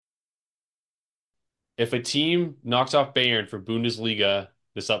if a team knocks off Bayern for Bundesliga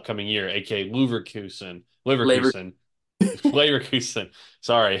this upcoming year, aka Labor. Leverkusen.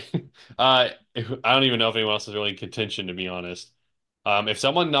 Sorry. I don't even know if anyone else is really in contention, to be honest. If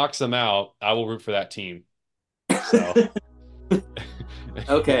someone knocks them out, I will root for that team. So,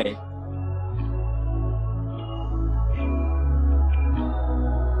 Okay.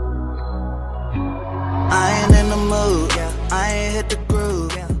 I ain't in the mood, yeah. I ain't hit the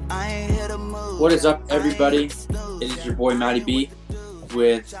groove, yeah. I ain't hit a move, What is yeah. up, I ain't everybody? hit the snooze, It is yeah. your boy I Matty know B what to do,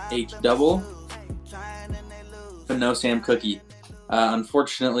 with trying H to make it double, through, trying and they lose. but no Sam Cookie.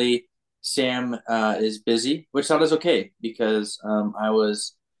 Unfortunately, Sam is busy, which that is okay because I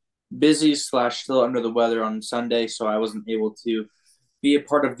was busy slash still under the weather on Sunday, so I wasn't able to be a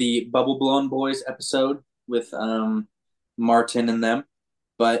part of the Bubble Blown Boys episode with Martin and them,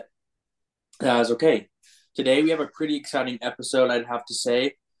 but that is okay. Today we have a pretty exciting episode, I'd have to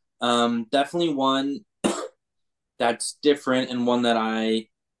say. Definitely one that's different and one that I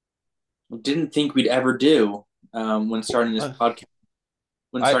didn't think we'd ever do when starting this uh, podcast.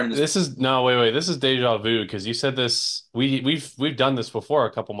 When starting this, this is no, wait, wait. This is deja vu because you said this. We've done this before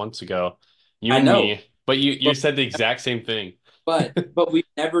a couple months ago, you I and know, me. But you but said the exact same thing. but we've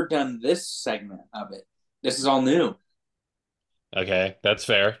never done this segment of it. This is all new. Okay, that's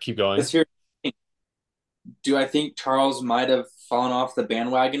fair. Keep going. Because here, do I think Charles might have fallen off the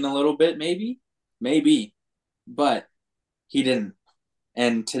bandwagon a little bit? Maybe, but he didn't.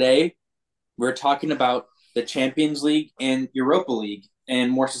 And today we're talking about the Champions League and Europa League.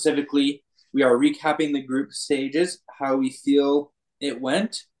 And more specifically, we are recapping the group stages, how we feel it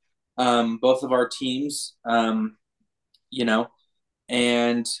went, both of our teams, you know,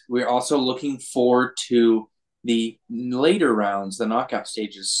 and we're also looking forward to the later rounds, the knockout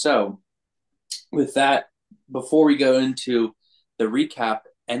stages. So, with that, before we go into the recap,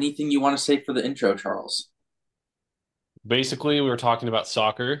 anything you want to say for the intro, Charles? Basically, we were talking about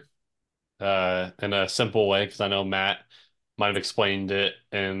soccer in a simple way because I know Matt might have explained it,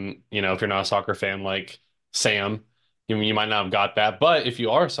 and if you're not a soccer fan like Sam, you might not have got that. But if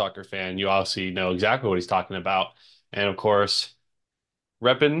you are a soccer fan, you obviously know exactly what he's talking about. And of course,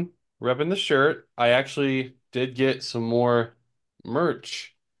 repping repping the shirt. I actually did get some more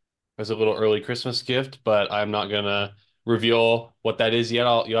merch as a little early Christmas gift, but I'm not gonna reveal what that is yet.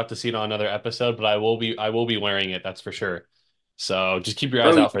 You'll have to see it on another episode, but I will be wearing it, that's for sure. So just keep your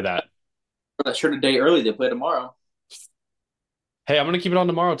eyes Early, out for that. that shirt a day early. They play tomorrow. Hey, I'm gonna keep it on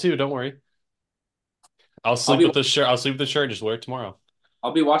tomorrow too, don't worry. I'll I'll sleep be with the shirt. I'll sleep with the shirt and just wear it tomorrow.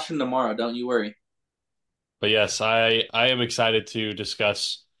 I'll be watching tomorrow. Don't you worry. But yes, I am excited to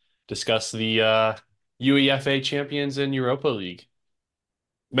discuss the UEFA champions in Europa League.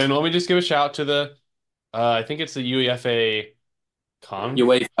 Man, let me just give a shout to the I think it's the UEFA Conf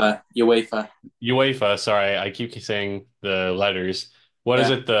UEFA. UEFA. Sorry, I keep saying the letters. What is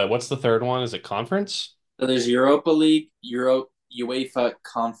Yeah. it? What's the third one? Is it conference? So there's Europa League, UEFA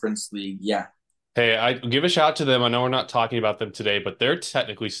Conference League. Yeah. Hey, I give a shout to them. I know we're not talking about them today, but they're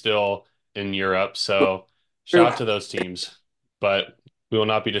technically still in Europe, so True. shout out to those teams. But we will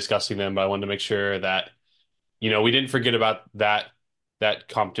not be discussing them. But I wanted to make sure that we didn't forget about that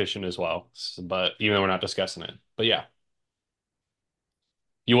competition as well. But even though we're not discussing it, but yeah,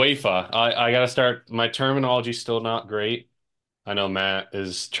 UEFA. I gotta start. My terminology's still not great. I know Matt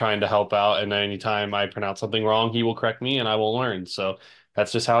is trying to help out, and anytime I pronounce something wrong, he will correct me and I will learn. So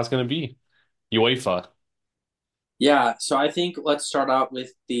that's just how it's going to be. UEFA. Yeah. So I think let's start out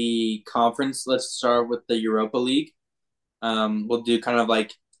with the conference. Let's start with the Europa League. We'll do kind of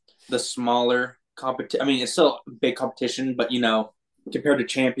like the smaller competition. I mean, it's still a big competition, but compared to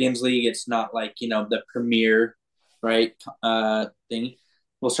Champions League, it's not like the premier, right? Thing.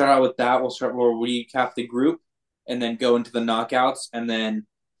 We'll start out with that. We'll recap the group, and then go into the knockouts, and then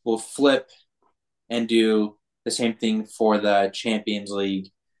we'll flip and do the same thing for the Champions League.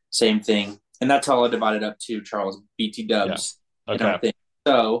 Same thing, and that's all I divided up to Charles BT Yeah. Dubs in our Okay. thing.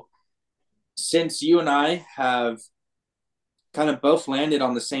 So since you and I have kind of both landed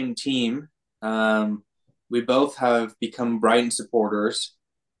on the same team. We both have become Brighton supporters,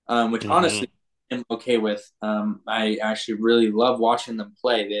 which honestly hmm I'm okay with. I actually really love watching them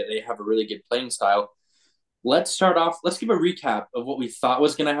play. They have a really good playing style. Let's start off. Let's give a recap of what we thought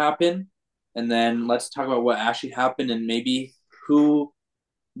was going to happen, and then let's talk about what actually happened and maybe who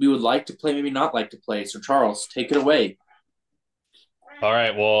we would like to play, maybe not like to play. So, Charles, take it away. All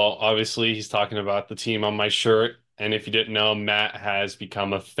right. Well, obviously, he's talking about the team on my shirt. And if you didn't know, Matt has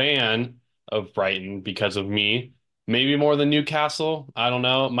become a fan of Brighton because of me. Maybe more than Newcastle. I don't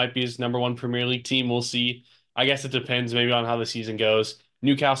know. It might be his number one Premier League team. We'll see. I guess it depends maybe on how the season goes.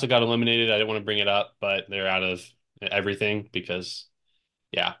 Newcastle got eliminated. I didn't want to bring it up, but they're out of everything because,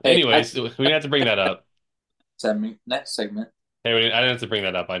 yeah. Hey, Anyways, we didn't have to bring that up. next segment. Hey, I didn't have to bring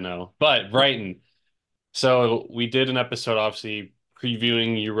that up, I know. But Brighton. So we did an episode, obviously,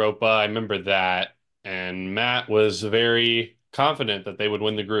 previewing Europa. I remember that. And Matt was very confident that they would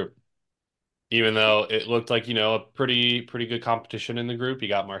win the group, even though it looked like, a pretty good competition in the group. You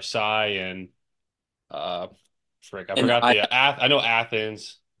got Marseille and uh frick, I And forgot I know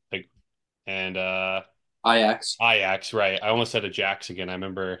Athens, like, and Ajax. Ajax, right. I almost said Ajax again. I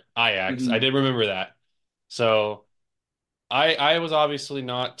remember Ajax. I Mhm. did remember that. So I was obviously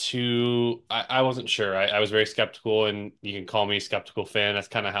not too I wasn't sure. I was very skeptical, and you can call me a skeptical fan. That's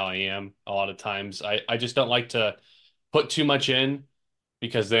kind of how I am a lot of times. I just don't like to put too much in,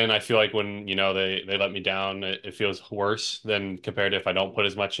 because then I feel like when, they let me down, it feels worse than compared to if I don't put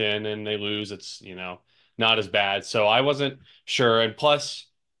as much in and they lose. It's, not as bad. So I wasn't sure. And plus,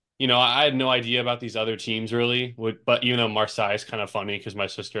 I had no idea about these other teams really. But even though Marseille is kind of funny because my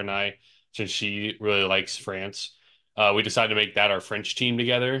sister and I, since she really likes France, we decided to make that our French team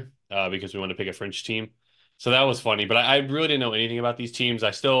together because we want to pick a French team. So that was funny. But I really didn't know anything about these teams.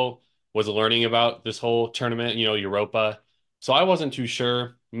 I still was learning about this whole tournament, Europa. So I wasn't too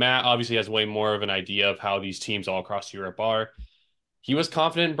sure. Matt obviously has way more of an idea of how these teams all across Europe are. He was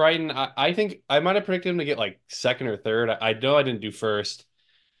confident in Brighton. I think I might have predicted him to get like second or third. I know I didn't do first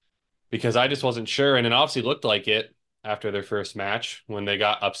because I just wasn't sure. And it obviously looked like it after their first match when they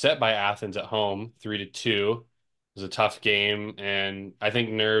got upset by Athens at home, 3-2. It was a tough game, and I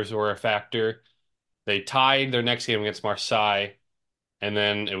think nerves were a factor. They tied their next game against Marseille, and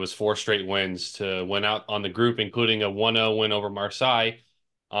then it was four straight wins to win out on the group, including a 1-0 win over Marseille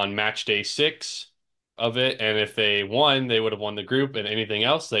on match day 6 of it. And if they won, they would have won the group, and anything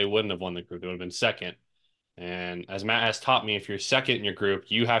else, they wouldn't have won the group. They would have been second. And as Matt has taught me, if you're second in your group,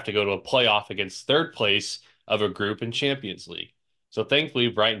 you have to go to a playoff against third place of a group in Champions League. So thankfully,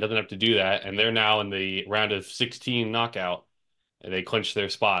 Brighton doesn't have to do that, and they're now in the round of 16 knockout, and they clinched their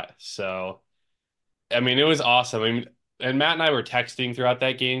spot. So I mean, it was awesome. I mean, and Matt and I were texting throughout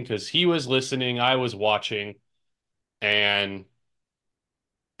that game because he was listening, I was watching, and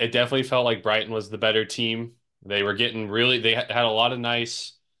it definitely felt like Brighton was the better team. They were getting really, they had a lot of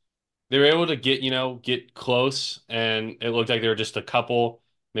nice, they were able to get close, and it looked like they were just a couple,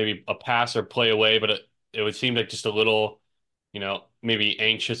 maybe a pass or play away, but it would seem like just a little, maybe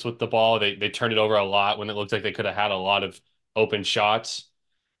anxious with the ball. They turned it over a lot when it looked like they could have had a lot of open shots.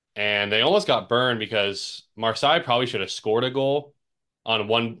 And they almost got burned because Marseille probably should have scored a goal on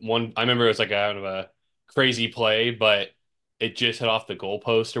one. I remember it was like kind of a crazy play, but it just hit off the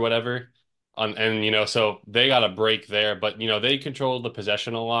goalpost or whatever. And so they got a break there, but they controlled the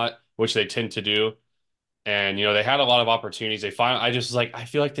possession a lot, which they tend to do. And they had a lot of opportunities. I just was like, I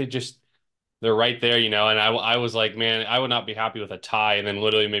feel like they're right there, and I was like, man, I would not be happy with a tie. And then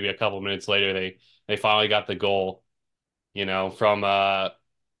literally maybe a couple minutes later, they finally got the goal, from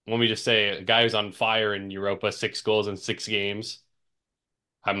let me just say, a guy who's on fire in Europa, 6 goals in 6 games.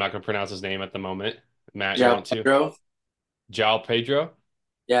 I'm not going to pronounce his name at the moment. Matt, you João want to? Pedro. João Pedro?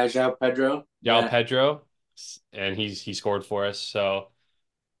 Yeah, João Pedro. João Yeah. Pedro, and he scored for us. So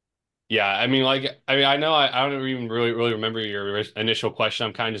yeah, I mean, I know I don't even really remember your initial question.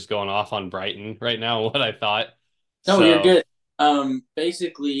 I'm kind of just going off on Brighton right now, what I thought. No, you're So good.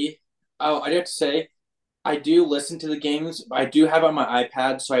 Basically, I have to say, I do listen to the games. I do have it on my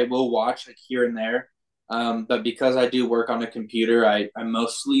iPad, so I will watch like here and there. But because I do work on a computer, I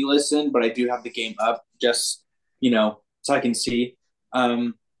mostly listen, but I do have the game up just, so I can see.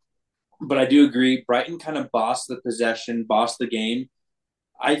 Um, but I do agree, Brighton kind of bossed the possession, bossed the game.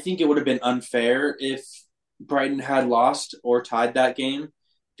 I think it would have been unfair if Brighton had lost or tied that game,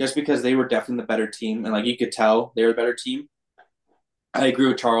 just because they were definitely the better team, and like you could tell they were a better team. I agree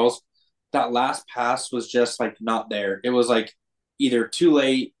with Charles. That last pass was just like not there. It was like either too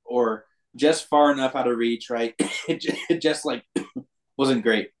late or just far enough out of reach, right? It just like wasn't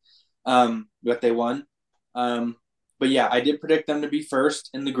great. But they won. But yeah, I did predict them to be first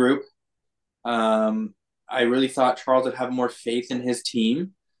in the group. I really thought Charles would have more faith in his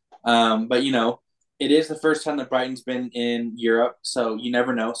team. But it is the first time that Brighton's been in Europe, so you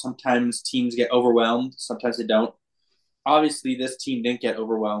never know. Sometimes teams get overwhelmed, sometimes they don't. Obviously, this team didn't get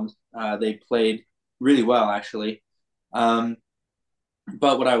overwhelmed. They played really well, actually. Um,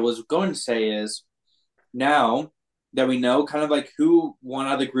 but what I was going to say is now that we know kind of like who won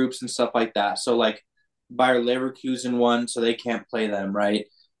other groups and stuff like that. So like Bayer Leverkusen won, so they can't play them, right?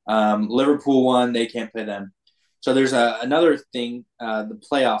 Liverpool won, they can't play them. So there's another thing, the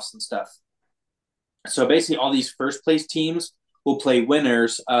playoffs and stuff. So basically, all these first place teams will play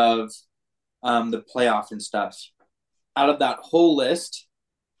winners of the playoff and stuff. Out of that whole list,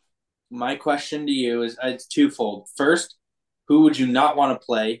 my question to you is it's twofold. First, who would you not want to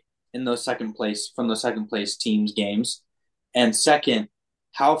play in those second place from those second place teams games? And second,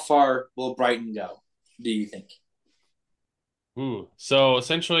 how far will Brighton go? Do you think Ooh. So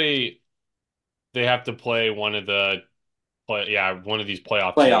essentially, they have to play one of these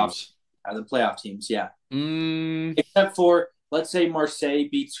playoff playoff teams. the playoff teams? Yeah, Mm, except for let's say Marseille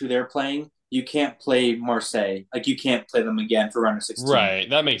beats who they're playing. You can't play Marseille. Like you can't play them again for round of 16. right.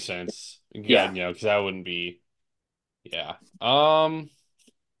 That makes sense. Yeah, Yeah. you know, because that wouldn't be. Yeah.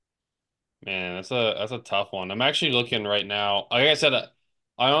 Man, that's a tough one. I'm actually looking right now. Like I said,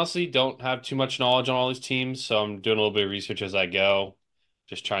 I honestly don't have too much knowledge on all these teams, so I'm doing a little bit of research as I go,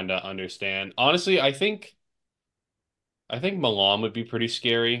 just trying to understand. Honestly, I think Milan would be pretty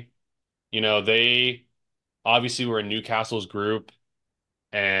scary. You know, they obviously were in Newcastle's group,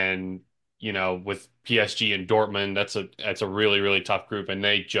 and you know, with PSG and Dortmund, that's a really really tough group, and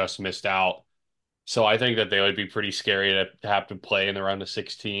they just missed out. So I think that they would be pretty scary to have to play in the round of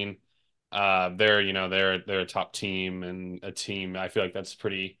 16. They're a top team and a team. I feel like that's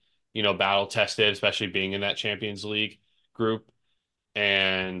pretty, battle tested, especially being in that Champions League group.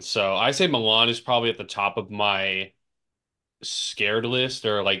 And so I say Milan is probably at the top of my scared list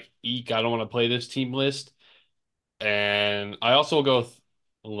or like eek, I don't want to play this team list. And I also will go with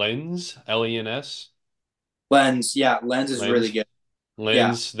Lens, Lens. Lens, yeah, Lens is really Lens. good.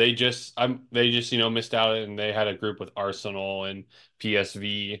 Yeah, Lens, they just missed out and they had a group with Arsenal and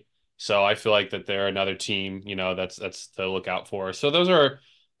PSV. So I feel like that they're another team, that's to look out for. So those are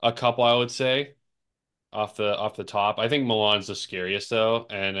a couple I would say off the top. I think Milan's the scariest though,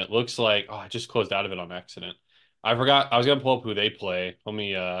 and it looks like I just closed out of it on accident. I forgot I was gonna pull up who they play. Let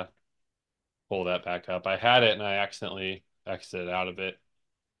me pull that back up. I had it and I accidentally exited out of it.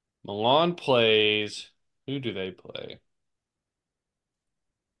 Milan plays, who do they play?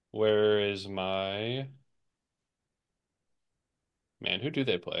 Where is my Man, who do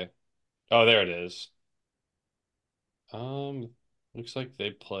they play? Oh, there it is. Um, looks like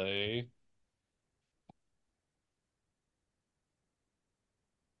they play.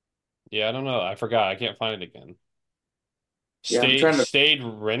 Yeah, I don't know. I forgot. I can't find it again. yeah. I'm Stayed trying to. stayed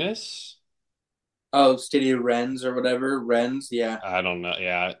Rennes? Oh, Stadium Rennes or whatever. Rennes, yeah, I don't know.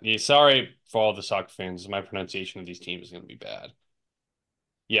 Yeah. Sorry for all the soccer fans. My pronunciation of these teams is going to be bad.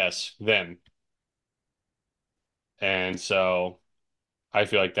 Yes, them. And so I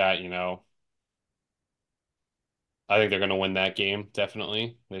feel like that, I think they're going to win that game.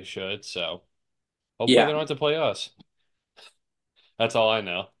 Definitely. They should. So hopefully they yeah. don't have to play us. That's all I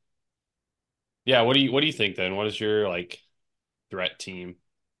know. Yeah, what do you think then? What is your like threat team?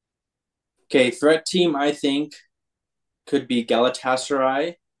 Okay, threat team I think could be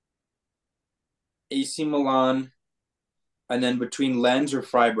Galatasaray, AC Milan, and then between Lens or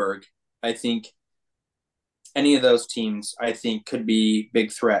Freiburg, I think any of those teams I think could be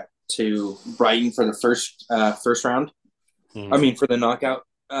big threat to Brighton for the first round. I Mhm. mean for the knockout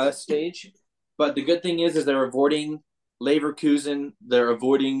stage. But the good thing is they're avoiding Leverkusen, they're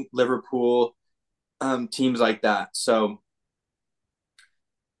avoiding Liverpool, teams like that. So,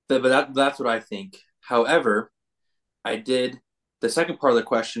 that's what I think. However, I did. The second part of the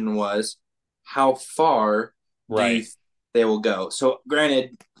question was, how far do you Right. think they will go? So,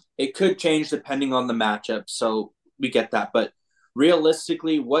 granted, it could change depending on the matchup. So we get that, but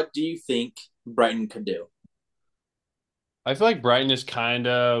realistically, what do you think Brighton could do? I feel like Brighton is kind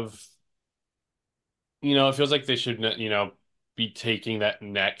of, it feels like they should, be taking that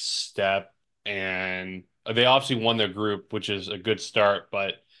next step. And they obviously won their group, which is a good start.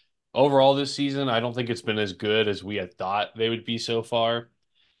 But overall this season, I don't think it's been as good as we had thought they would be so far.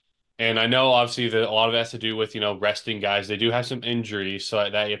 And I know obviously that a lot of it has to do with, resting guys. They do have some injuries, so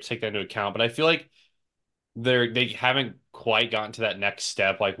that you have to take that into account. But I feel like they haven't quite gotten to that next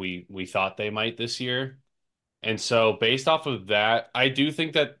step like we thought they might this year. And so based off of that, I do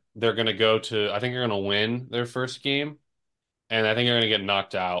think that I think they're going to win their first game, and I think they're going to get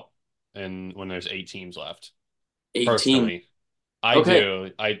knocked out and when there's 8 teams left. 18. Personally, I Okay.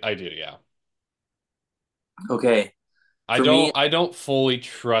 do. I do, yeah. Okay. I For me, don't I don't fully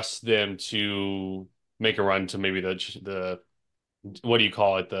trust them to make a run to maybe the what do you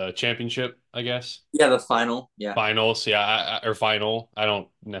call it? The championship, I guess. yeah, the final. Yeah. Finals, yeah, or final. I don't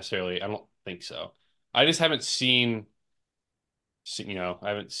think so. I just haven't I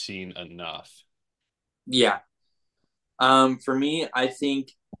haven't seen enough. Yeah. For me, I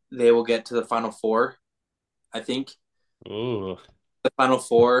think they will get to the final four. I think Ooh. the final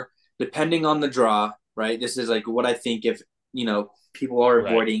four, depending on the draw, right? This is like what I think if people are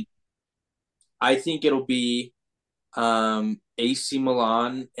Right. avoiding. I think it'll be AC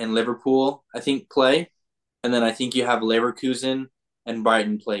Milan and Liverpool, I think, play. And then I think you have Leverkusen and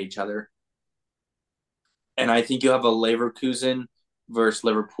Brighton play each other. And I think you have a Leverkusen versus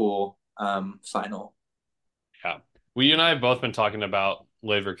Liverpool final. Yeah. We you and I have both been talking about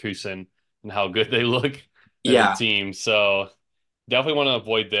Leverkusen and how good they look as a Yeah. team. So definitely want to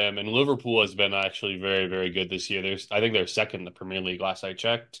avoid them. And Liverpool has been actually very, very good this year. I think they're second in the Premier League last I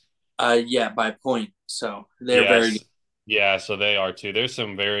checked. Yeah, by point. So they're very Yes. Yeah, so they are too. There's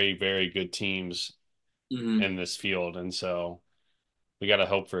some very, very good teams good. Mm-hmm. in this field, and so we got to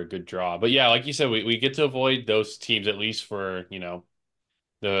hope for a good draw. But yeah, like you said, we get to avoid those teams at least for,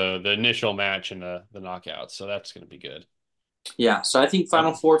 the initial match and the knockouts. So that's going to be good. Yeah. So I think I,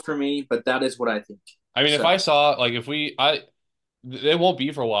 Final Four for me, but that is what I think. I mean, if So I saw like if we I it won't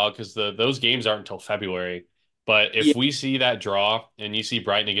be for a while because the those games aren't until February. But yeah, if we see that draw and you see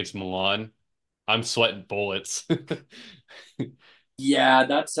Brighton against Milan, I'm sweating bullets. yeah,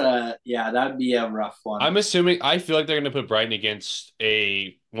 that'd be a rough one. I'm assuming I feel like they're going to put Brighton against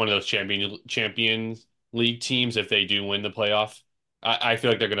a one of those Champions League teams if they do win the playoff. I feel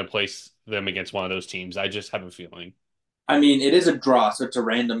like they're going to place them against one of those teams. I just have a feeling. I mean, it is a draw, so it's a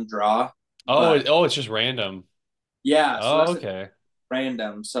random draw, Oh, but it's just random. yeah, so Oh, that's the okay.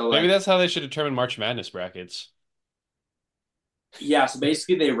 random. So Maybe like, that's how they should determine March Madness brackets. yeah, so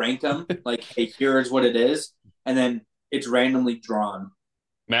basically they rank them like, hey, here's what it is, and then it's randomly drawn.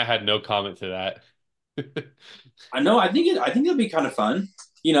 Matt had no comment to that. I know. I think it'll be kind of fun.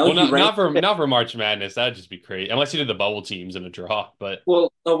 Well, You not rank. not for not for March Madness. That'd just be crazy. Unless you did the bubble teams in a draw. But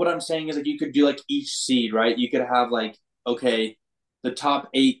Well, no, what I'm saying is like you could do like each seed, right? You could have like, okay, the top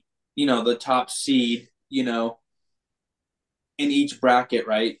eight, the top seed, in each bracket,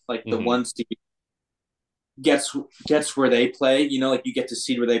 right? Like the mhm. one seed gets gets where they play, like you get to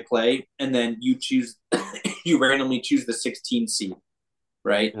seed where they play, and then you choose you randomly choose the 16 seed,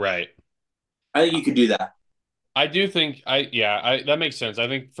 right? Right. I think you could do that. I do think I that makes sense. I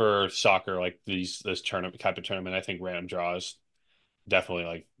think for soccer, like this tournament type of tournament, I think random draw is definitely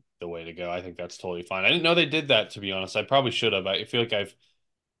like the way to go. I think that's totally fine. I didn't know they did that, to be honest. I probably should have. I feel like I've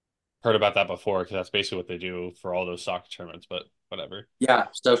heard about that before because that's basically what they do for all those soccer tournaments, but whatever. Yeah,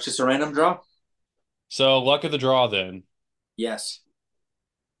 so it's just a random draw. So luck of the draw then. Yes.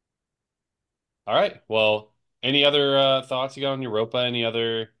 All right. Well, any other thoughts you got on Europa? Any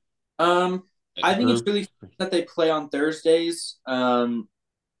other Um, I think it's group? really fun that they play on Thursdays.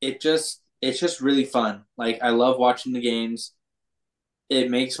 It's just really fun. Like I love watching the games. It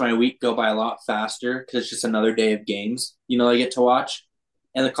makes my week go by a lot faster because it's just another day of games. I get to watch,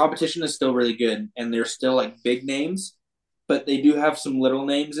 and the competition is still really good, and they're still like big names, but they do have some little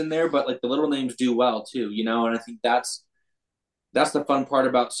names in there. But like the little names do well too, and I think that's the fun part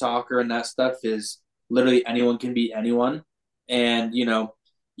about soccer and that stuff is literally anyone can beat anyone. And,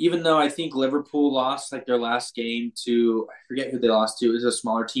 even though I think Liverpool lost like their last game to, I forget who they lost to, it was a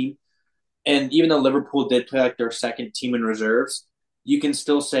smaller team. And even though Liverpool did play like their second team in reserves, you can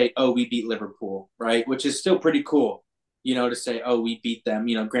still say, oh, we beat Liverpool, right? Which is still pretty cool, to say, oh, we beat them.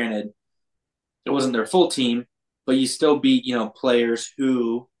 Granted, it wasn't their full team, but you still beat, players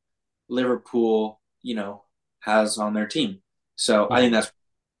who Liverpool, has on their team. So I think Mhm. that's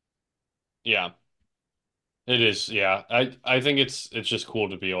Yeah. It is, yeah. I think it's just cool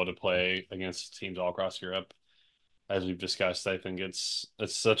to be able to play against teams all across Europe, as we've discussed. I think it's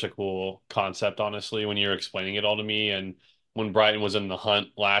such a cool concept, honestly, when you're explaining it all to me. And when Brighton was in the hunt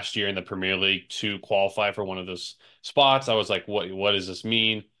last year in the Premier League to qualify for one of those spots, I was like, what does this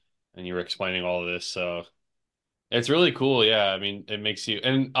mean? And you were explaining all of this, so it's really cool. Yeah, I mean, it makes you,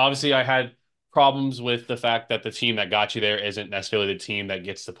 and obviously, I had problems with the fact that the team that got you there isn't necessarily the team that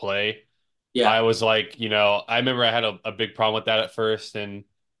gets to play. yeah, I was like, I remember I had a big problem with that at first, and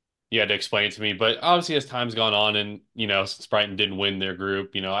you had to explain it to me. But obviously, as time's gone on, and since Brighton didn't win their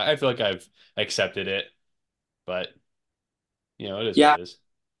group, I feel like I've accepted it. But it is what yeah. it is.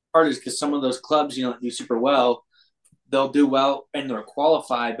 Part is because some of those clubs, do super well. They'll do well and they're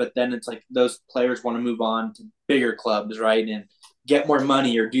qualified, but then it's like those players want to move on to bigger clubs, right? And get more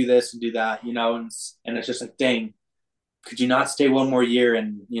money or do this and do that, and it's just like, dang, could you not stay one more year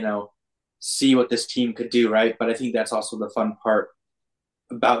and see what this team could do, right? But I think that's also the fun part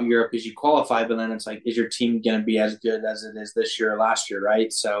about Europe is you qualify, but then it's like, is your team going to be as good as it is this year or last year,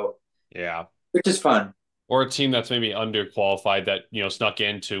 right? So Yeah. it's just fun. Or a team that's maybe underqualified that snuck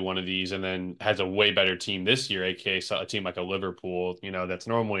into one of these and then has a way better team this year, aka a team like a Liverpool, that's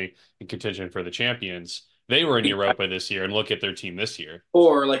normally in contention for the champions. They were in Europa this year, and look at their team this year.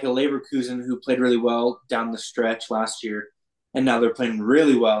 Or like a Leverkusen who played really well down the stretch last year. and now they're playing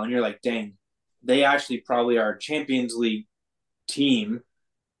really well, and you're like, dang, they actually probably are a Champions League team,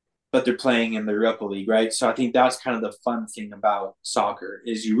 but they're playing in the Europa League, right? So I think that's kind of the fun thing about soccer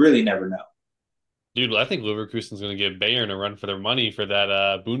is you really never know. Dude, I think Leverkusen's going to give Bayern a run for their money for that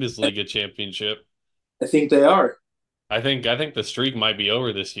Bundesliga championship. I think they are. I think the streak might be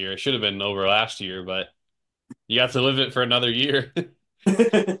over this year. It should have been over last year, but you got to live it for another year.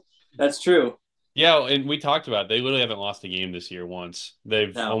 That's true. Yeah, and we talked about it. They literally haven't lost a game this year once.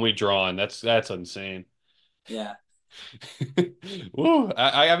 They've No, only drawn. That's insane. yeah, Woo!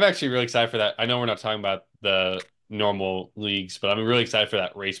 I'm actually really excited for that. I know we're not talking about the normal leagues, but I'm really excited for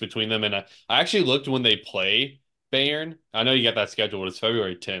that race between them. And I actually looked when they play Bayern. I know you got that scheduled. It's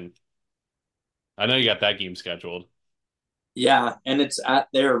February 10th. I know you got that game scheduled. yeah, and it's at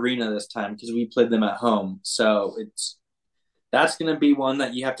their arena this time because we played them at home. So it's that's going to be one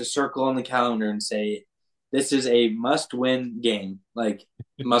that you have to circle on the calendar and say this is a must-win game, like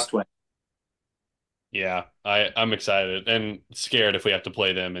must win. Yeah, I'm excited and scared if we have to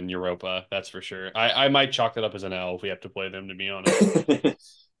play them in Europa. That's for sure. I might chalk it up as an L if we have to play them, to be honest.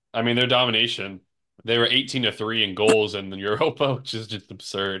 I mean, their domination. They were 18-3 in goals in the Europa, which is just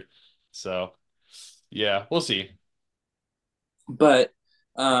absurd. So, yeah, we'll see. But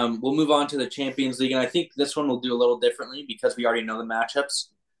we'll move on to the Champions League, and I think this one we'll do a little differently because we already know the matchups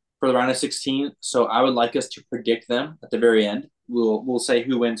for the round of 16. So I would like us to predict them at the very end. We'll say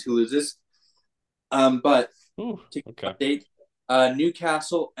who wins, who loses. But Ooh, to okay. update,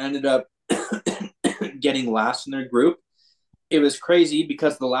 Newcastle ended up getting last in their group. It was crazy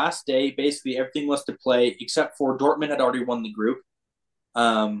because the last day, basically everything was to play except for Dortmund had already won the group.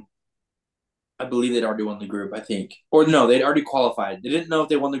 Um, I believe they'd already won the group, I think. Or no, they'd already qualified. They didn't know if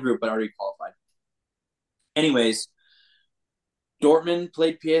they won the group, but already qualified. Anyways, Dortmund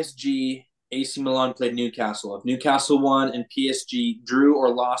played PSG, AC Milan played Newcastle. If Newcastle won and PSG drew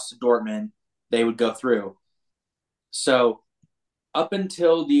or lost to Dortmund, they would go through. So up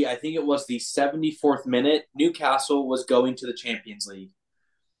until I think it was the 74th minute, Newcastle was going to the Champions League.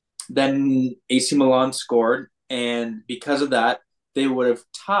 Then AC Milan scored, and because of that, they would have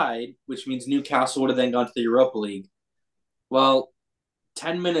tied, which means Newcastle would have then gone to the Europa League. Well,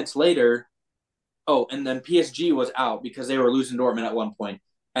 10 minutes later, oh, and then PSG was out because they were losing Dortmund at one point.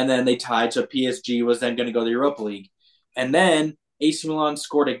 And then they tied, so PSG was then going to go to the Europa League. And then AC Milan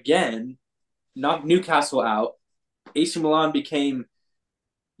scored again, knocked Newcastle out. AC Milan became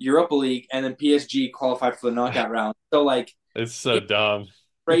Europa League, and then PSG qualified for the knockout round. So, like, It's so it's dumb.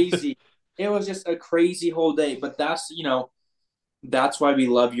 crazy. It was just a crazy whole day. But that's why we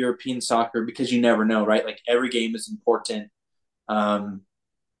love European soccer because you never know, right? Like, every game is important. Um,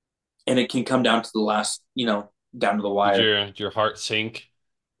 and it can come down to the last, down to the Did wire. your heart sink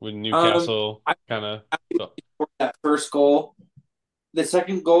when Um, Newcastle I kind of that first goal. The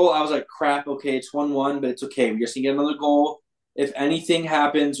second goal, I was like, crap, okay, it's 1-1, but it's okay. We're just going to get another goal. If anything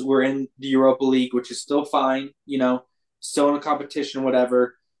happens, we're in the Europa League, which is still fine, still in a competition,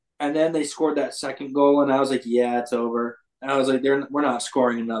 whatever. And then they scored that second goal, and I was like, yeah, it's over. And I was like, we're not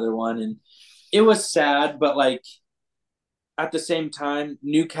scoring another one. And it was sad, but like at the same time,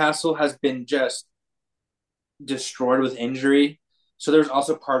 Newcastle has been just destroyed with injury. So there's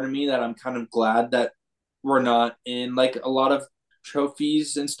also part of me that I'm kind of glad that we're not in like a lot of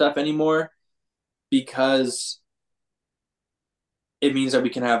trophies and stuff anymore because it means that we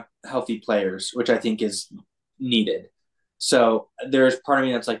can have healthy players, which I think is needed. So there's part of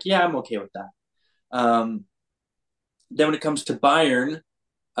me that's like, yeah, I'm okay with that. Then when it comes to Bayern,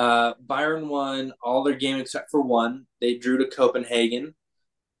 Bayern won all their games except for one. They drew to Copenhagen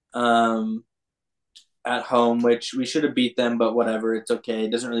um, at home, which we should have beat them, but whatever. It's okay.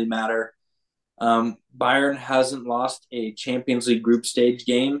 It doesn't really matter. Bayern hasn't lost a Champions League group stage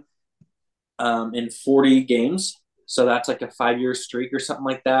game in 40 games. So that's like a 5 year streak or something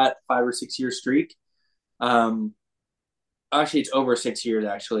like that, 5 or 6 year streak. Um, Actually, it's over 6 years,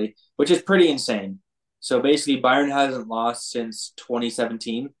 actually, which is pretty insane. So basically, Bayern hasn't lost since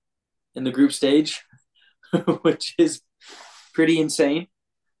 2017 in the group stage, which is pretty insane.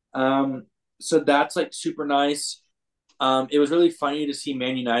 So that's like super nice. It was really funny to see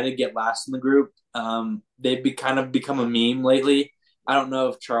Man United get last in the group. They've kind of become a meme lately. I don't know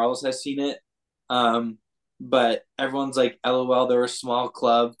if Charles has seen it, but everyone's like, "LOL, they're a small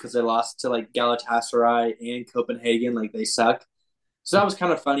club because they lost to like Galatasaray and Copenhagen. Like they suck." So that was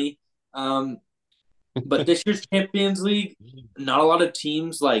kind of funny. Um, but this year's Champions League, not a lot of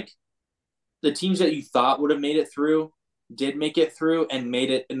teams like the teams that you thought would have made it through did make it through and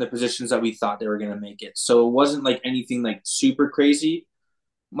made it in the positions that we thought they were going to make it. So it wasn't like anything like super crazy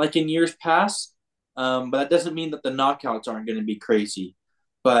like in years past. But that doesn't mean that the knockouts aren't going to be crazy.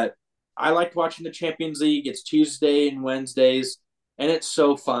 But I liked watching the Champions League. It's Tuesday and Wednesdays, and it's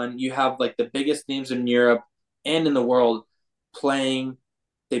so fun. You have like the biggest names in Europe and in the world playing.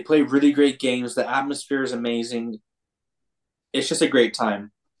 They play really great games. The atmosphere is amazing. It's just a great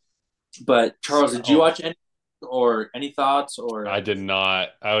time. But Charles, did you Oh, watch any or any thoughts or I did not.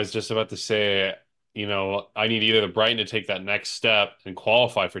 I was just about to say, I need either Brighton to take that next step and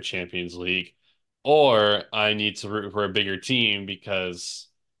qualify for Champions League, or I need to root for a bigger team because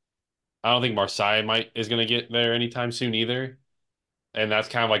I don't think Marseille might is going to get there anytime soon either. And that's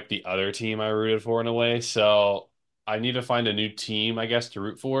kind of like the other team I rooted for in a way. So I need to find a new team, I guess, to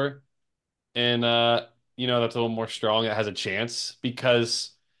root for. And that's a little more strong that has a chance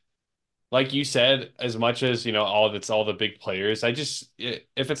because like you said, as much as all the big players, if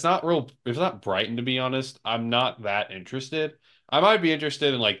it's not if it's not Brighton, to be honest, I'm not that interested. I might be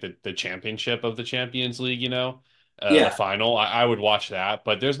interested in like the championship of the Champions League, the yeah? final. I would watch that,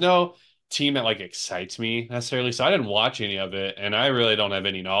 but there's no team that like excites me necessarily. So I didn't watch any of it, and I really don't have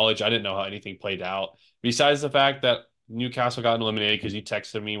any knowledge. I didn't know how anything played out, besides the fact that Newcastle got eliminated because you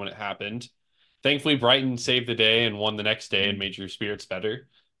texted me when it happened. Thankfully, Brighton saved the day and won the next day and made your spirits better.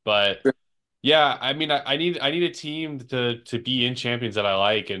 But yeah, I mean, I need a team to be in champions that I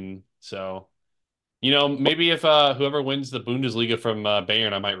like, and so maybe if whoever wins the Bundesliga from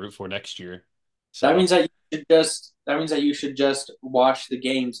Bayern, I might root for next year. That means So that you should just watch the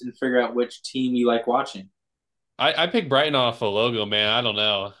games and figure out which team you like watching. I picked Brighton off a logo, man. I don't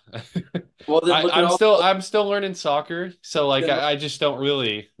know. Well, then look at all. I'm still learning soccer, so like Then I just don't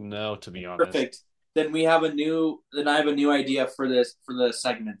really know, to be honest. perfect. Then we have a new. Then I have a new idea for this for the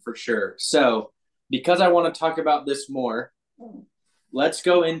segment for sure. So because I want to talk about this more, let's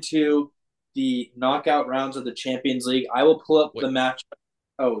go into the knockout rounds of the Champions League. I will pull up Wait, the match.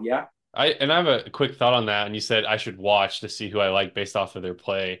 Oh yeah, I have a quick thought on that, and you said I should watch to see who I like based off of their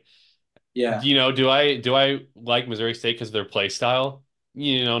play. yeah. Do I like Missouri State because of their play style?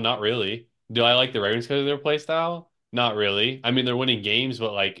 Not really. Do I like the Ravens because of their play style? Not really. I mean, they're winning games,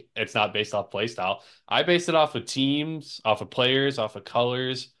 but like it's not based off play style. I base it off of teams, off of players, off of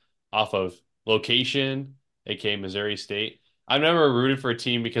colors, off of location, aka Missouri State. I've never rooted for a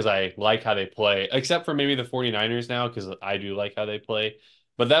team because I like how they play, except for maybe the 49ers now because I do like how they play.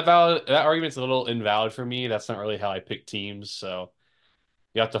 But that argument's a little invalid for me. That's not really how I pick teams, so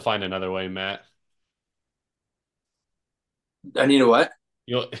you have to find another way, Matt. I need a what?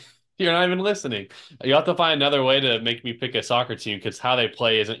 You'll, you're not even listening. You have to find another way to make me pick a soccer team because how they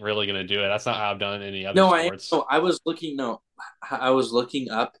play isn't really going to do it. That's not how I've done it in any other No, I am. sports. No, I was looking. No, I was looking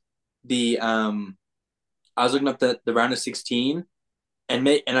up the. I was looking up the round of 16 and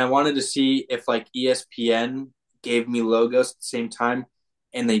I wanted to see if like ESPN gave me logos at the same time,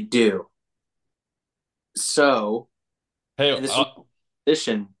 and they do. So, Hey, and this is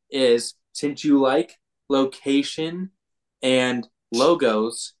position is since you like location and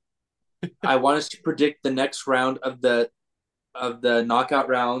logos, I want us to predict the next round of the knockout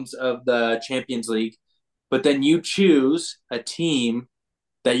rounds of the Champions League, but then you choose a team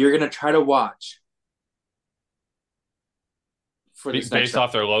that you're going to try to watch for this next based round.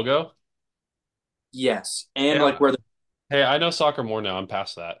 off their logo. Yes, Hey, and like where the I know soccer more now. I'm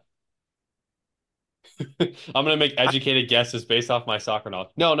past that. I'm gonna make educated guesses based off my soccer knowledge.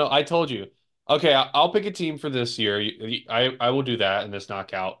 No, no, I told you. Okay, I'll pick a team for this year. I will do that in this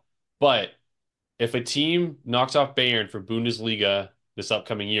knockout. But if a team knocks off Bayern for Bundesliga this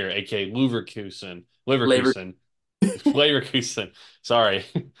upcoming year, aka labor. Leverkusen. Sorry,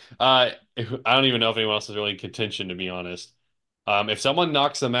 I don't even know if anyone else is really in contention, to be honest. If someone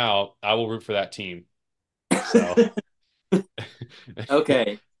knocks them out, I will root for that team. So,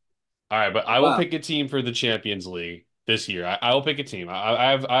 Okay. all right, but I will Wow. pick a team for the Champions League this year. I will pick a team.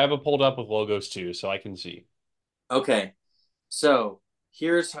 I have it pulled up with logos too, so I can see. Okay. So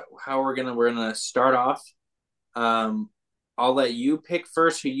here's how we're gonna start off. Um, I'll let you pick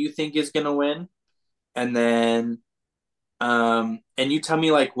first who you think is gonna win, and then and you tell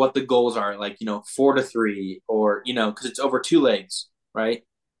me like what the goals are, like 4-3, or because it's over two legs, right?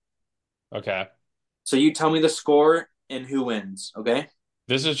 Okay, So you tell me the score and who wins. Okay.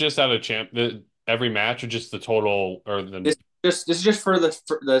 this is just out of every match or just the total or the. This is just for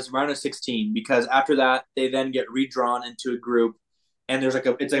this round of 16 because after that they then get redrawn into a group, and it's like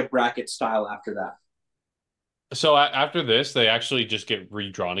a bracket style after that. So after this, they actually just get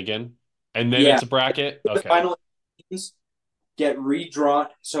redrawn again, and then Yeah, it's a bracket. the Okay. final teams get redrawn,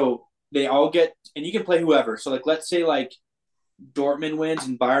 so they all get, and you can play whoever. So like let's say like Dortmund wins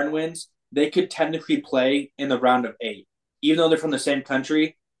and Bayern wins, they could technically play in the round of eight, even though they're from the same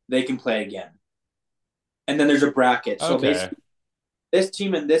country. They can play again. and then there's a bracket. So Okay. basically, this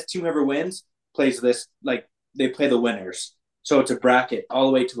team and this team, whoever wins, plays this like they play the winners. So it's a bracket all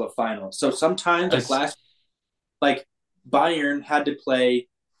the way to the final. So sometimes, like It's last, like Bayern had to play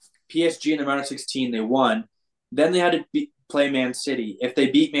PSG in the round of 16. They won. Then they had to play Man City. If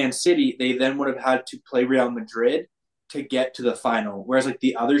they beat Man City, they then would have had to play Real Madrid to get to the final. Whereas like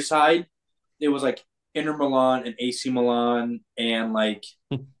the other side, it was like Inter Milan and AC Milan and like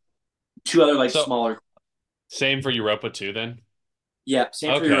two other like so smaller. same for Europa too then? Yeah,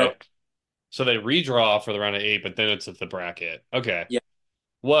 same for Okay. Europe. So they redraw for the round of eight, but then it's at the bracket. Okay. Yeah.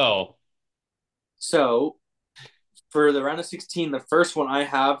 Well, So for the round of 16, the first one I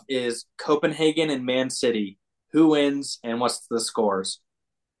have is Copenhagen and Man City. Who wins and what's the scores?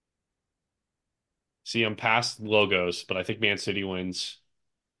 see, I'm past logos, but I think Man City wins.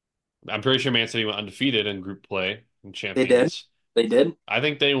 I'm pretty sure Man City went undefeated in group play and They did. champions. They did. I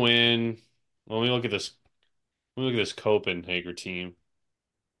think they win. Well, let me look at this. Let me look at this Copenhagen team.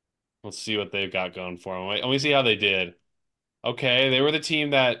 Let's see what they've got going for them. Let me see how they did. Okay, they were the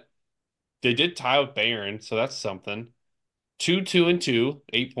team that they did tie with Bayern, so that's something. 2-2-2,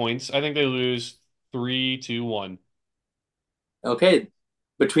 8 points. I think they lose 3-2-1. Okay.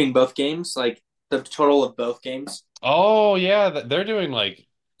 Between both games, like the total of both games. Oh yeah, they're doing like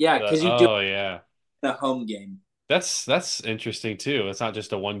Yeah, the because you do oh yeah. a home game. That's interesting too. It's not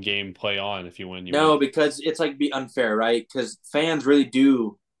just a one game play on. If you win, you win. No, because it's like be unfair, right? Because fans really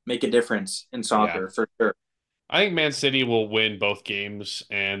do make a difference in Yeah. soccer for sure. I think Man City will win both games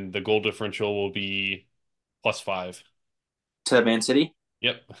and the goal differential will be +5. To Man City.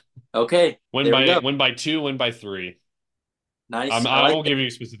 Yep. Okay, there we go. Win by two, win by three. Nice. I I like won't it. give you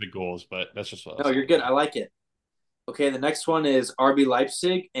specific goals, but that's just what I was No, you're good. thinking. I like it. Okay, the next one is RB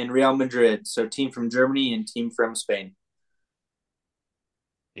Leipzig and Real Madrid. So team from Germany and team from Spain.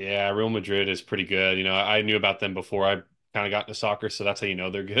 Yeah, Real Madrid is pretty good. I knew about them before I kind of got into soccer, so that's how you know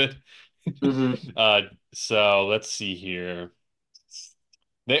they're good. Mm-hmm. Uh, so let's see here.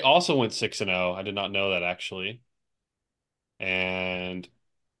 They also went 6-0. I did not know that actually. And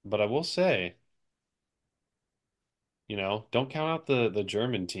but I will say, don't count out the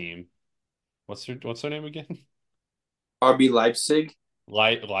German team. What's their name again? RB Leipzig.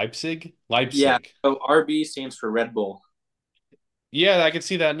 Leipzig? Yeah. Leipzig. So RB stands for Red Bull. Yeah, I can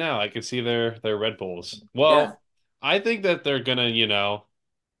see that now. I can see their Red Bulls. Yeah. Well, I think that they're gonna,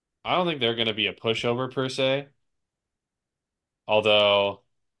 I don't think they're gonna be a pushover per se. Although,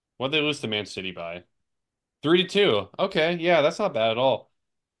 what they lose to Man City by? 3-2. Okay, yeah, that's not bad at all.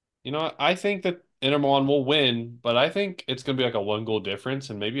 I think that Inter Milan will win, but I think it's gonna be like a one goal difference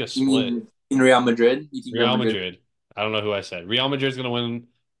and maybe a You split. mean in Real Madrid? You think Real Real Madrid? Madrid. I don't know who I said. Real Madrid's gonna win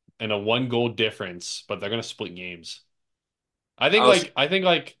in a one goal difference, but they're gonna split games. Oh, I think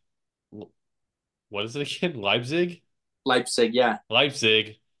like what is it again? Leipzig? Leipzig. Yeah.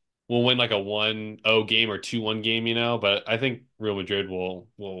 Leipzig will win like a 1-0 game or 2-1 game, but I think Real Madrid will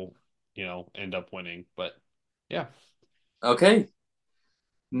end up winning. But yeah. Okay.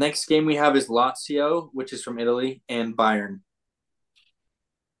 Next game we have is Lazio, which is from Italy, and Bayern.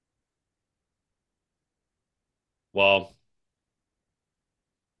 Well,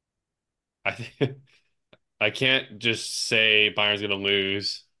 I think I can't just say Bayern's gonna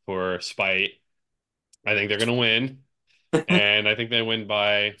lose for spite. I think they're gonna win, and I think they win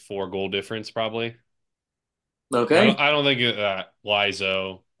by 4 goal difference probably. Okay. I don't think that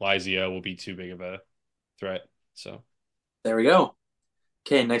Lazio will be too big of a threat. So There we go.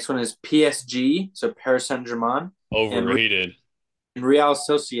 Okay. Next one is PSG, so Paris Saint Germain, and overrated. Real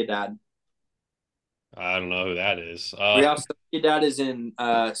Sociedad. I don't know who that is. Real Sociedad is in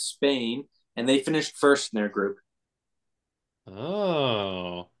Spain, and they finished first in their group,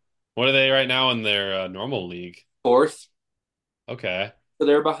 Oh, what are they right now in their normal league? fourth. Okay, So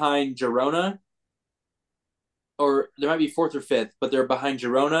they're behind Girona, or they might be fourth or fifth, but they're behind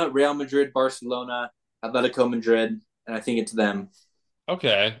Girona, Real Madrid, Barcelona, Atletico Madrid, and I think it's them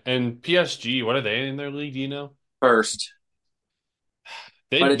okay. And PSG, what are they in their league? Do you know? first.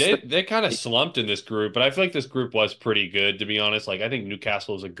 But They it's they the they kind of slumped in this group, but I feel like this group was pretty good to be honest. Like I think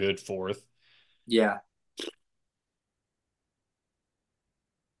Newcastle is a good fourth. yeah.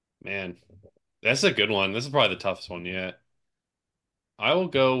 Man, that's a good one. This is probably the toughest one yet. I will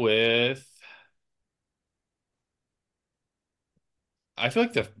go with. I feel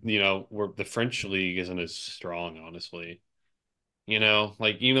like the French league isn't as strong, honestly.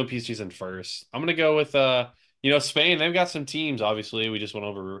 Like even though PSG's in first, I'm gonna go with Spain. They've got some teams. Obviously, we just went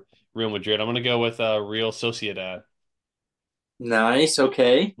over Real Madrid. I'm gonna go with Real Sociedad Nice.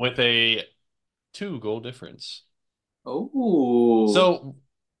 Okay. with a 2 goal difference. Oh. So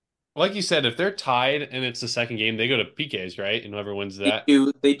Like you said, if they're tied and it's the second game, they go to PKs, right? And whoever wins They that.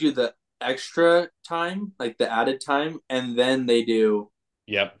 do they do the extra time, like the added time, and then they do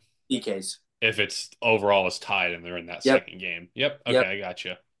Yep. PKs. If it's overall is tied and they're in that Yep. second game. Yep. Okay, Yep. I got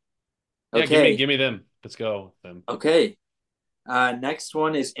you. Yeah, Okay. give me them. Let's go with them. Okay. Next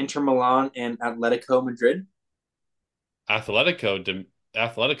one is Inter Milan and Atletico Madrid. Atletico de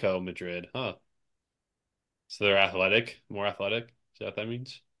Atletico Madrid, huh? So they're athletic, more athletic. Is that what that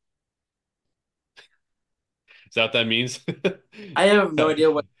means? Is that what that means? I have no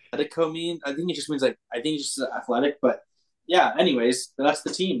idea what Atletico means. I think it just means like I think it's just athletic, but yeah. Anyways, that's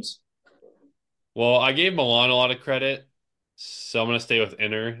the teams. Well, I gave Milan a lot of credit, so I'm gonna stay with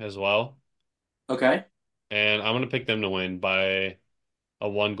Inter as well, Okay. and I'm gonna pick them to win by a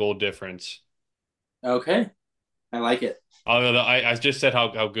one goal difference. Okay. I like it. Although I just said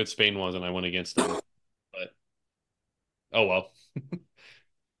how good Spain was, and I went against them, but oh well.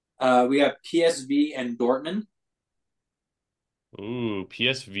 We have PSV and Dortmund, Ooh,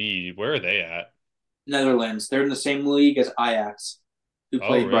 PSV, where are they at? Netherlands. They're in the same league as Ajax, who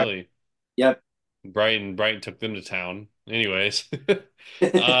Oh, played Brighton. really? Yep. Brighton took them to town. Anyways,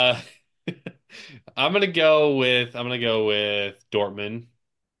 uh, I'm gonna go with Dortmund.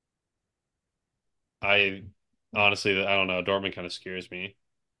 I honestly I don't know. Dortmund kind of scares me.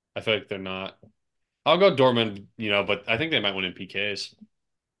 I feel like they're not. I'll go Dortmund, but I think they might win in PKs.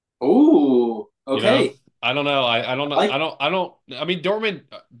 Ooh. You know, Okay. I don't know. I don't know. I like. I don't. I mean, Dortmund.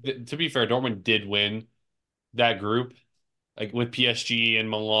 To be fair, Dortmund did win that group, like with PSG and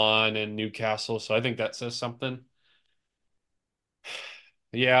Milan and Newcastle. So I think that says something.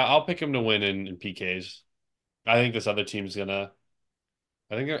 Yeah, I'll pick them to win in PKs. I think this other team's gonna.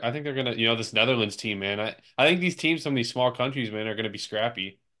 I think they're gonna. This Netherlands team, man. I think these teams from these small countries, man, are gonna be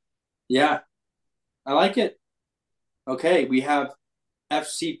scrappy. Yeah. I like it. Okay. We have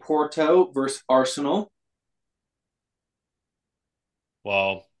FC Porto versus Arsenal.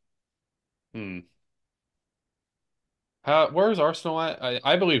 Well, hmm. Where's Arsenal at?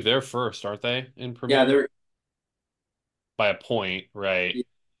 I believe they're first, aren't they, in Yeah. Premier They're. by a point, right?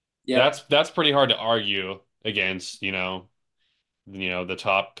 Yep. That's pretty hard to argue against,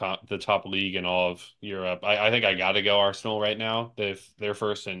 the top league in all of Europe. I think I got to go Arsenal right now. If they're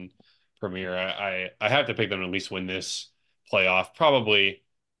first in Premier, I have to pick them to at least win this playoff. Probably,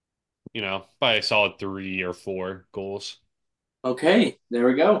 by a solid 3 or 4 goals. Okay. There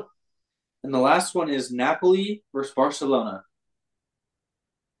we go. And the last one is Napoli versus Barcelona.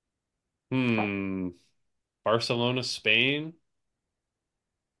 Hmm. Barcelona, Spain,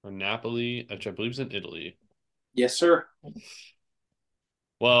 or Napoli, which I believe is in Italy. Yes, sir.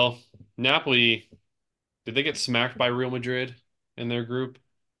 Well, Napoli, did they get smacked by Real Madrid in their group,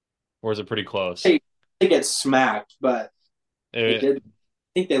 or is it pretty close? They get smacked, but they Eh, did. I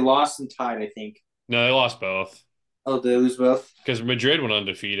think they lost and tied. I think. no, they lost both Oh, they lose both. because Madrid went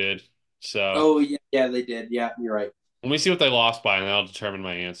undefeated. So Oh yeah, yeah, they did. Yeah, you're right. let me see what they lost by, and that'll determine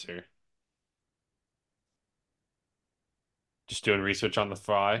my answer. Just doing research on the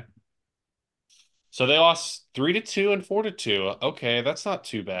fly. So they lost 3-2 and 4-2. Okay, that's not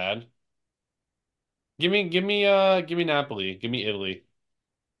too bad. Give me Napoli. Give me Italy.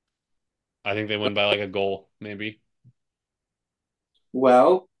 I think they win by like a goal, maybe.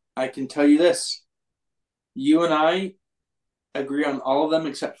 Well, I can tell you this: you and I agree on all of them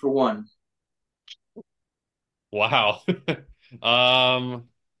except for one. Wow. Um,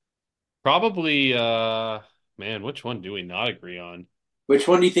 probably man, which one do we not agree on? Which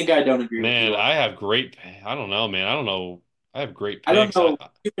one do you think I don't agree with Man, you on? I don't know, man. I don't know. I have great I don't picks. know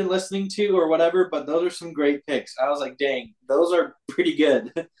what you've been listening to or whatever, but those are some great picks. I was like, dang, those are pretty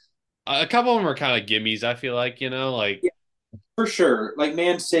good. A couple of them are kind of gimmies, I feel like, like Yeah, for sure. Like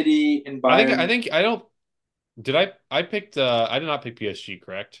Man City and I Bayern, think I don't did I picked I did not pick PSG,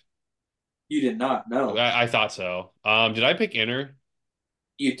 correct? you did not know. I thought so. Did I pick Inter?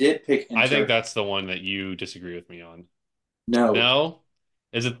 You did pick I think Inter. that's the one that you disagree with me on. No. No?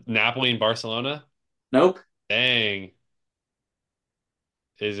 Is it Napoli and Barcelona? Nope. Dang.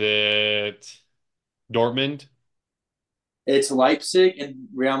 Is it Dortmund? It's Leipzig and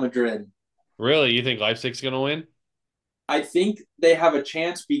Real Madrid. Really? You think Leipzig's gonna win? I think they have a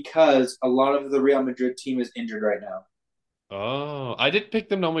chance because a lot of the Real Madrid team is injured right now. Oh, I did pick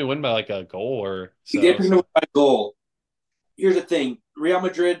them to only win by like a goal or You did so. pick them So up by goal. Here's the thing: Real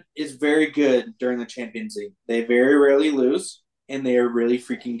Madrid is very good during the Champions League. They very rarely lose, and they are really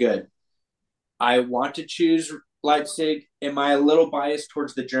freaking good. I want to choose Leipzig. Am I a little biased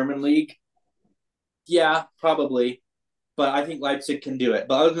towards the German league? Yeah, probably. But I think Leipzig can do it.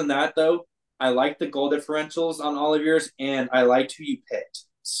 But other than that, though, I like the goal differentials on all of yours, and I liked who you picked.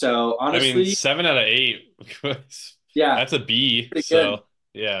 So I mean, honestly, 7 out of 8. yeah, That's a B. pretty good. So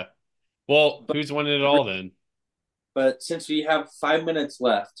yeah. Well, But who's winning it all then? but since we have 5 minutes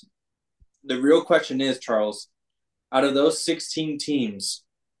left, the real question is, Charles, out of those 16 teams,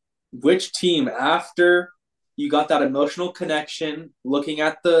 which team, after you got that emotional connection, looking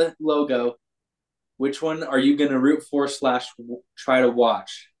at the logo, which one are you going to root for slash try to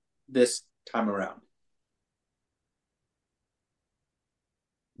watch this time around?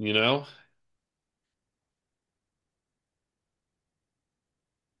 You know, I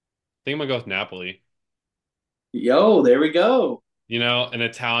think I'm gonna go with Napoli. Yo, there we go. An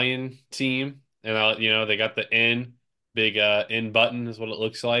Italian team, and they got the N, big N button is what it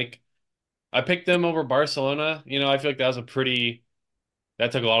looks like. I picked them over Barcelona. I feel like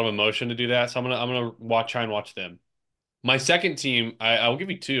that took a lot of emotion to do that. So I'm gonna try and watch them. My second team, I'll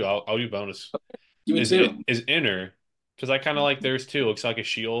give you two. I'll do bonus. Give me Is two. it is Inter because I kind of like theirs too. Looks like a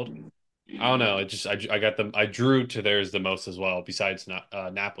shield. I don't know. It just I got them. I drew to theirs the most as well, besides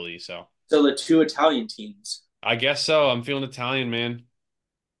Napoli. So So the two Italian teams. I guess so. I'm feeling Italian, man.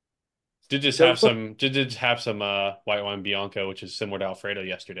 So look, Did just have some white wine Bianco, which is similar to Alfredo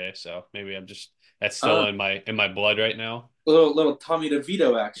yesterday. So maybe that's still uh, in my blood right now. little Tommy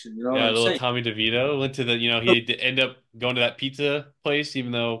DeVito action. You know what Yeah, I'm little saying? Tommy DeVito went to he did end up going to that pizza place,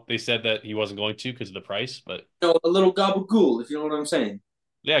 even though they said that he wasn't going to because of the price. But A little gabagool, if you know what I'm saying.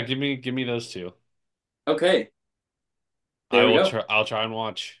 yeah, give me those two. Okay, there I we will go. try. I'll try and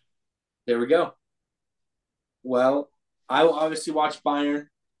watch. There we go. Well, I will obviously watch Bayern.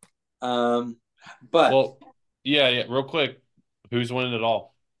 Um, but Well, yeah, yeah. Real quick, who's winning it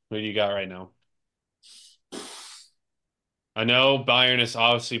all? Who do you got right now? I know Bayern is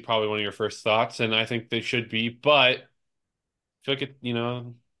obviously probably one of your first thoughts, and I think they should be, but I feel like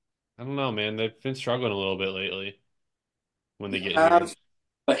I don't know, man. They've been struggling a little bit lately when they they get here. have,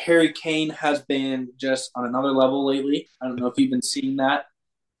 but Harry Kane has been just on another level lately. I don't know if you've been seeing that.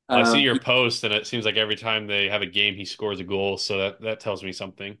 Well, I see He, your post, and it seems like every time they have a game, he scores a goal, so that tells me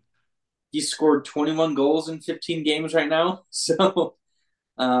something. he scored 21 goals in 15 games right now. So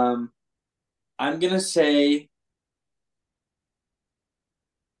um, I'm gonna say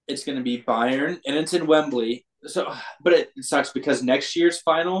it's gonna be Bayern, and it's in Wembley. So, but it sucks because next year's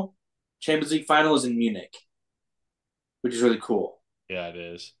final, Champions League final, is in Munich, which is really cool. Yeah, it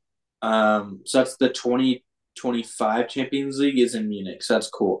is. So that's the 2025 Champions League is in Munich, so that's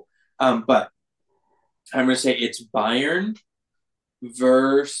cool. But I'm gonna say it's Bayern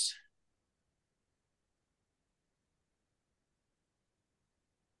versus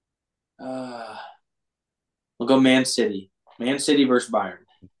uh we'll go Man City. Man City versus Bayern.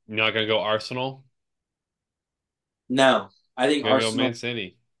 You're not gonna go Arsenal. No, I think You're gonna go Arsenal. Man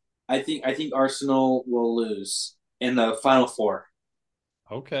City. I think Arsenal will lose in the final four.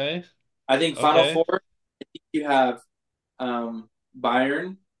 Okay, I think final okay. four. You have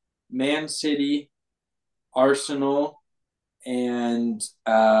Bayern, Man City, Arsenal, and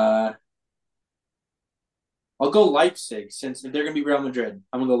I'll go Leipzig since they're going to be Real Madrid.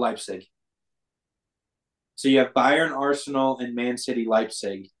 I'm going to go Leipzig. So you have Bayern, Arsenal, and Man City,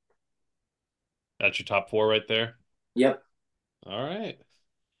 Leipzig. That's your top four right there. Yep. All right.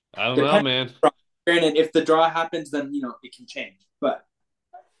 I don't know, Depending. man. Granted, if the draw happens, then it can change. But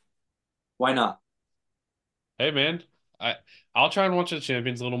why not? Hey, man. I I'll try and watch the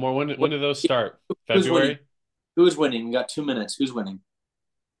Champions a little more. When What, do those start? who's winning? February? Who's winning? We got 2 minutes. Who's winning?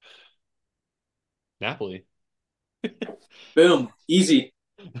 Napoli. Boom. Easy.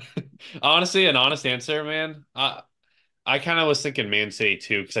 Honestly, an honest answer, man. I kind of was thinking Man City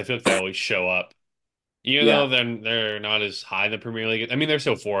too because I feel like they always show up, even though Yeah. they're not as high in the Premier League. I mean, they're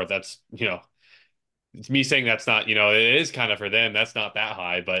still fourth. That's it's me saying that's not it is kind of for them. That's not that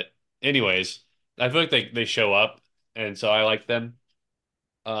high, but anyways, I feel like they show up, and so I like them.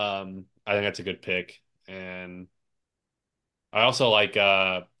 I think that's a good pick, and I also like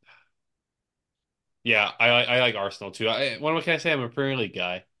yeah, I like Arsenal too. What can I say? I'm a Premier League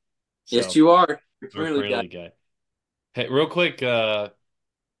guy, Yes, so you are. You're I'm a Premier League Premier guy. League guy. Hey, real quick,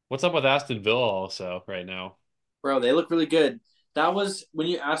 what's up with Aston Villa also right now? Bro, they look really good. That was when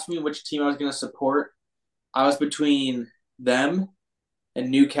you asked me which team I was going to support. I was between them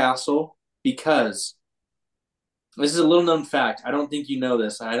and Newcastle because this is a little known fact. I don't think you know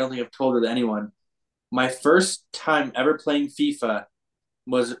this. I don't think I've told it to anyone. My first time ever playing FIFA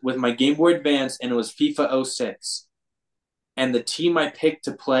was with my Game Boy Advance, and it was FIFA '06. And the team I picked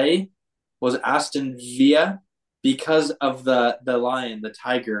to play was Aston Villa because of the lion, the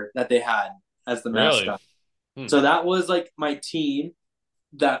tiger that they had as the Really? mascot. Hmm. So that was like my team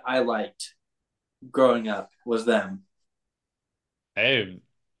that I liked growing up was them. Hey.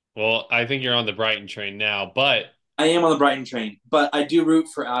 Well, I think you're on the Brighton train now, but I am on the Brighton train, but I do root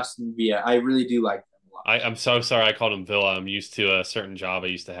for Aston Villa. I really do like them a lot. I'm so sorry I called him Villa. I'm used to a certain job I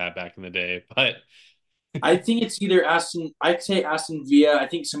used to have back in the day. But I think it's either Aston. I say Aston Villa. I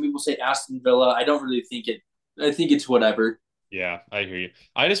think some people say Aston Villa. I don't really think it. I think it's whatever. yeah, I hear you.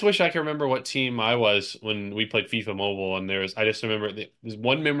 I just wish I could remember what team I was when we played FIFA Mobile. And I just remember there's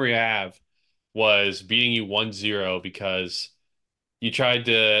one memory I have was beating you 1-0 because you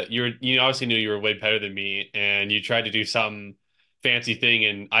obviously knew you were way better than me and you tried to do some fancy thing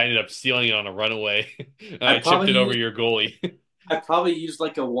and I ended up stealing it on a runaway and I I chipped probably it over used. your goalie. I probably used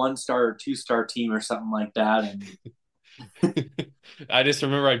like a 1 star or 2 star team or something like that, and I just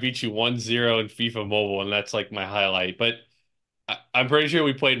remember I beat you 1-0 in FIFA Mobile and that's like my highlight. But I'm pretty sure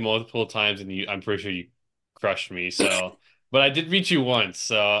we played multiple times and I'm pretty sure you crushed me. So, but I did beat you once,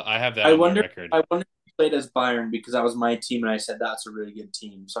 so I have that I on my wonder. record. I wonder if you played as Bayern because that was my team, and I said that's a really good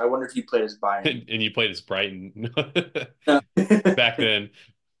team. So I wonder if you played as Bayern. And you played as Brighton No. back then.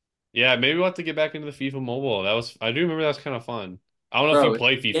 Yeah, maybe we'll have to get back into the FIFA Mobile. I do remember that was kind of fun. I don't know if you Bro,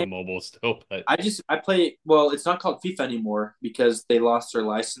 play FIFA Mobile still, but I play. Well, it's not called FIFA anymore because they lost their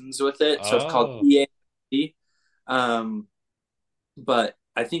license with it, so it's called oh, EA. Um, but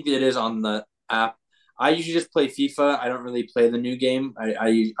I think it is on the app. I usually just play FIFA. I don't really play the new game.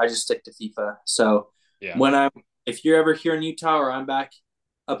 I just stick to FIFA. So yeah. when I'm if you're ever here in Utah or I'm back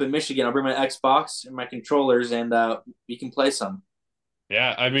up in Michigan, I'll bring my Xbox and my controllers and we can play some.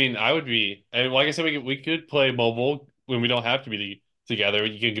 Yeah, I mean, I would be, and like I said, we could play mobile when we don't have to be together.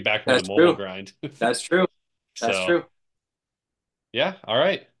 You can get back from the That's mobile true. grind. That's true. That's So, true. yeah, all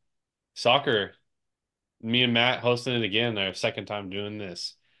right. Soccer. Me and Matt hosting it again, our second time doing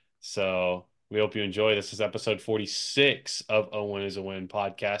this. So we hope you enjoy. This is episode 46 of A Win is a Win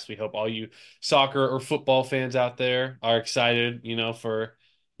podcast. We hope all you soccer or football fans out there are excited, for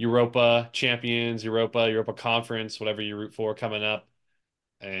Europa champions, Europa Conference, whatever you root for coming up.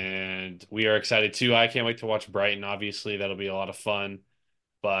 And we are excited too. I can't wait to watch Brighton. Obviously, that'll be a lot of fun.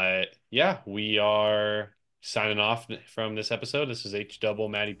 But yeah, we are signing off from this episode. This is H double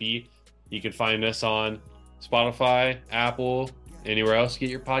Matty B. You can find us on Spotify, Apple, anywhere else you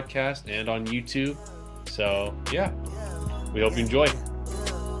get your podcast, and on YouTube. So yeah, we hope you enjoy.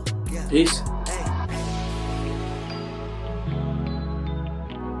 Peace.